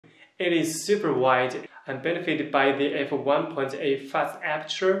It is super wide and benefited by the f1.8 fast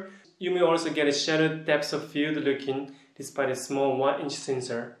aperture. You may also get a shallow depth of field looking despite a small 1-inch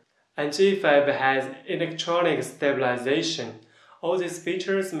sensor. And G5 has electronic stabilization. All these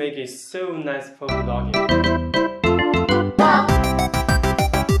features make it so nice for vlogging.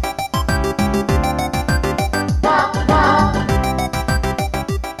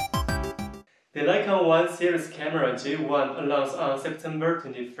 The Nikon 1 series camera zv-1 launched on September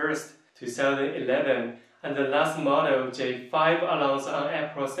 21st, 2011, and the last model zv-5 launched on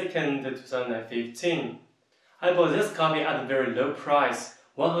April 2nd, 2015. I bought this copy at a very low price,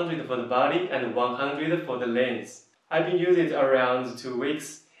 $100 for the body and $100 for the lens. I've been using it around 2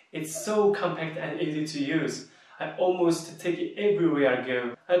 weeks. It's so compact and easy to use. I almost take it everywhere I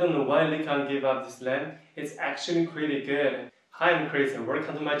go. I don't know why Nikon gave up this lens. It's actually pretty good. Hi, I'm Chris and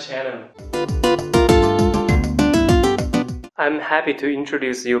welcome to my channel. I'm happy to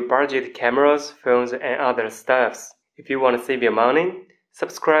introduce you budget cameras, phones and other stuffs. If you want to save your money,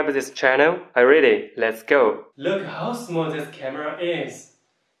 subscribe to this channel. Are you ready? Let's go! Look how small this camera is.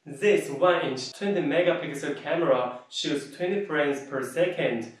 This 1-inch 20-megapixel camera shoots 20 frames per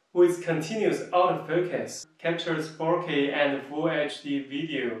second with continuous autofocus, captures 4K and Full HD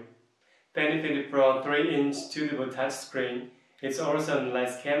video. Benefit from 3-inch tunable touchscreen. It's also a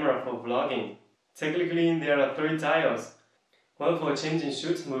nice camera for vlogging. Technically, there are 3 dials. One for changing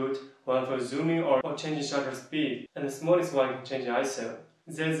shoot mode, one for zooming or changing shutter speed, and the smallest one can change ISO.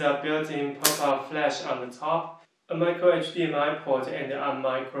 There's a built-in pop-up flash on the top, a micro HDMI port and a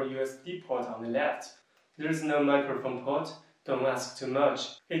micro USB port on the left. There's no microphone port, don't ask too much.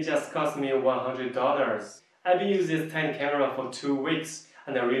 It just cost me $100. I've been using this tiny camera for 2 weeks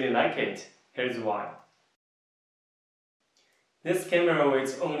and I really like it. Here's why. This camera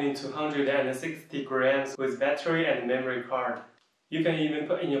weighs only 260 grams with battery and memory card. You can even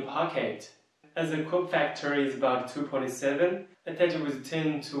put in your pocket. As the crop factor is about 2.7, attached with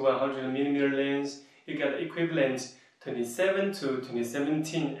 10 to 100mm lens, you get equivalent 27 to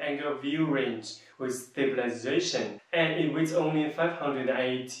 2017 angle view range with stabilization, and it weighs only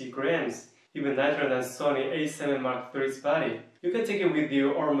 580 grams, even lighter than Sony A7 Mark III's body. You can take it with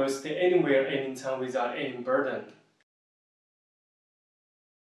you almost anywhere anytime without any burden.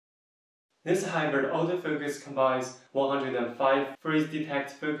 This hybrid autofocus combines 105 freeze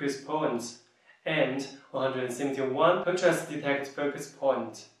detect focus points and 171 contrast detect focus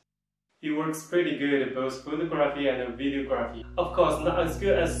point. It works pretty good at both photography and videography. Of course, not as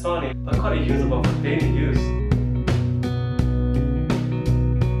good as Sony, but quite usable for daily use.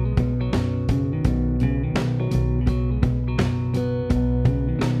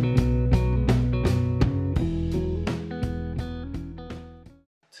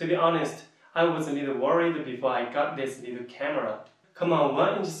 To be honest, I was a little worried before I got this little camera. Come on,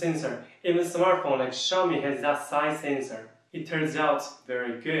 1-inch sensor, even smartphone like Xiaomi has that size sensor. It turns out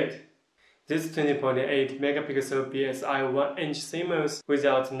very good. This 20.8 megapixel BSI 1-inch CMOS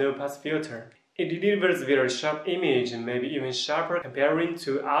without no pass filter. It delivers very sharp image, maybe even sharper comparing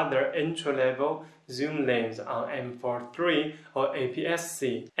to other entry-level zoom lens on M4 III or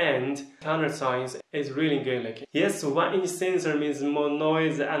APS-C, and counterscience is really good looking. Yes, 1-inch sensor means more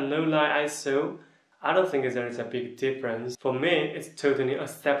noise and low light ISO. I don't think there is a big difference. For me, it's totally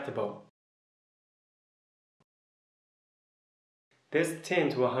acceptable. This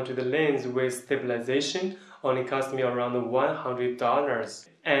 10 to 100 lens with stabilization only cost me around $100,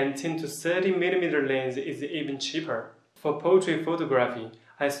 and 10 to 30mm lens is even cheaper. For portrait photography,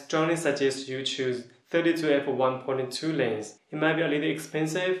 I strongly suggest you choose 32 f1.2 lens. It might be a little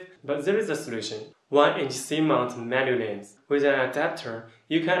expensive, but there is a solution. 1-inch C-mount manual lens. With an adapter,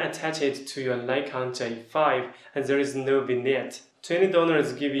 you can attach it to your Nikon zv-1 and there is no vignette.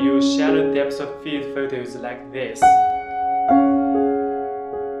 $20 give you shallow depth of field photos like this.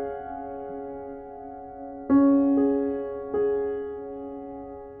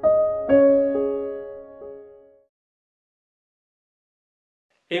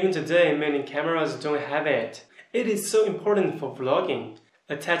 Even today, many cameras don't have it. It is so important for vlogging.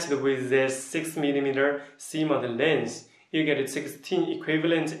 Attached with this 6mm C-mount lens, you get a 16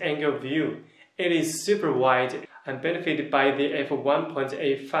 equivalent angle view. It is super wide and benefited by the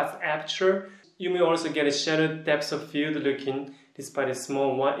f1.8 fast aperture. You may also get a shallow depth of field looking despite a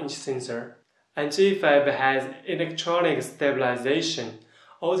small 1-inch sensor. And G5 has electronic stabilization.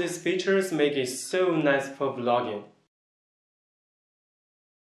 All these features make it so nice for vlogging.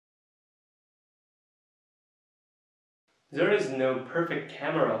 There is no perfect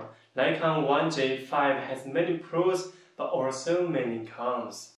camera. Nikon 1 zv-1 has many pros but also many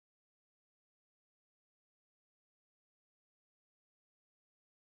cons.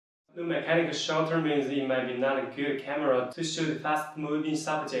 No mechanical shutter means it might be not a good camera to shoot fast-moving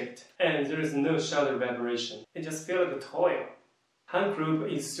subject, and there is no shutter vibration. It just feels like a toy. Hand group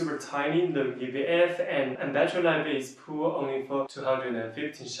is super tiny, low PVF, and battery life is poor, only for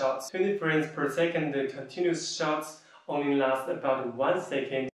 215 shots. 20 frames per second, the continuous shots only last about 1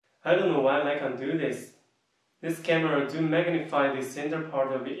 second. I don't know why Nikon do this. This camera do magnify the center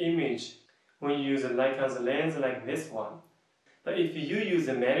part of the image when you use a Nikon's lens like this one. But if you use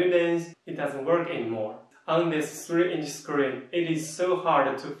a manual lens, it doesn't work anymore. On this 3-inch screen, it is so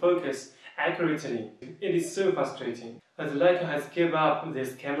hard to focus accurately. It is so frustrating. As Nikon has given up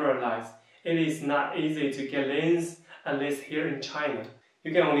this camera life, it is not easy to get lens, at least here in China.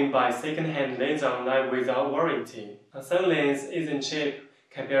 You can only buy second-hand lens online without warranty. A Sony lens isn't cheap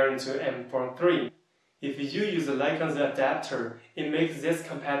compared to M4 III. If you use Nikon's adapter, it makes this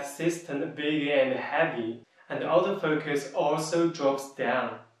compact system big and heavy, and autofocus also drops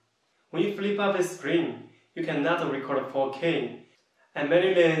down. When you flip up the screen, you cannot record 4K, and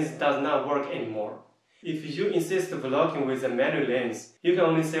manual lens does not work anymore. If you insist vlogging with a manual lens, you can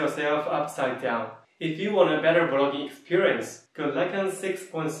only see yourself upside down. If you want a better vlogging experience, go Nikon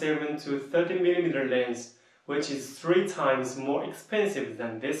 6.7 to 30mm lens, which is 3 times more expensive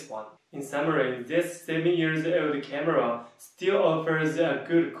than this one. In summary, this 7-year-old camera still offers a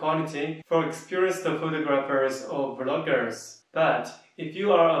good quality for experienced photographers or vloggers. But if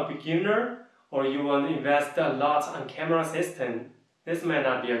you are a beginner or you want to invest a lot on camera system, this might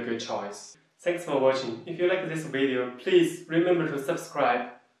not be a good choice. Thanks for watching. If you like this video, please remember to subscribe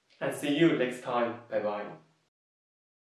and see you next time. Bye bye.